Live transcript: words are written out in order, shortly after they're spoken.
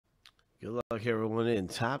Good luck, everyone, in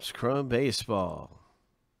Topps Chrome Baseball.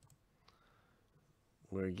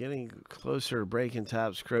 We're getting closer to breaking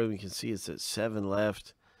Topps Chrome. You can see it's at 7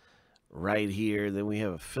 left right here. Then we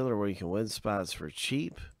have a filler where you can win spots for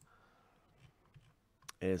cheap.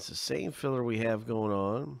 And it's the same filler we have going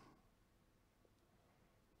on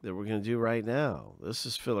that we're going to do right now. This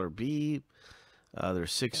is filler B.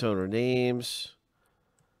 There's 6 owner names.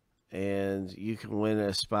 And you can win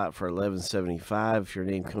a spot for $11.75 if your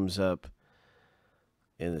name comes up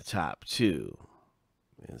in the top 2.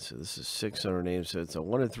 And so this is 6 owner names. So it's a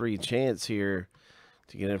 1 in 3 chance here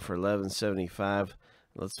to get in for $11.75.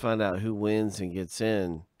 Let's find out who wins and gets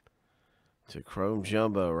in to Chrome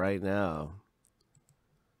Jumbo right now.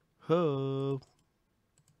 Ho!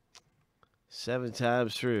 7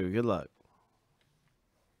 times through. Good luck.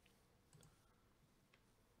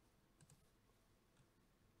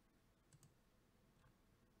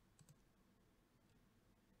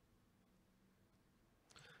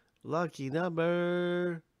 Lucky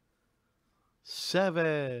number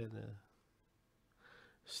 7.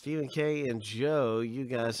 Stephen K. and Joe, you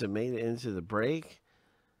guys have made it into the break.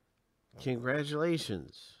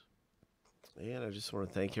 Congratulations. And I just want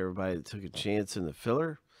to thank everybody that took a chance in the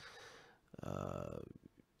filler.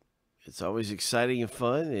 It's always exciting and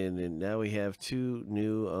fun. And now we have 2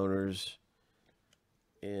 new owners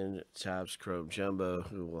in Topps Chrome Jumbo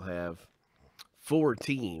who will have 4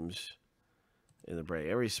 teams in the break.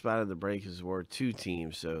 Every spot in the break is worth 2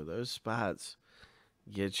 teams, so those spots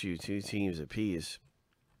get you 2 teams apiece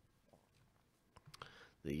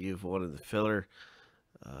that you've won in the filler.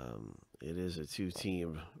 It is a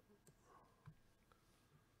 2-team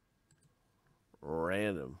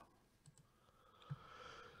random.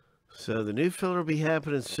 So the new filler will be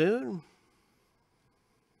happening soon.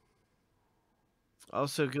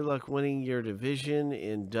 Also, good luck winning your division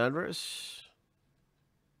in Dunras.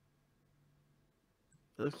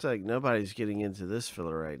 It looks like nobody's getting into this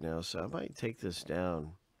filler right now, so I might take this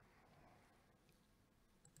down.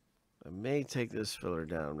 I may take this filler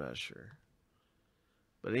down, I'm not sure.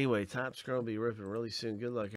 But anyway, Topps Chrome will be ripping really soon. Good luck.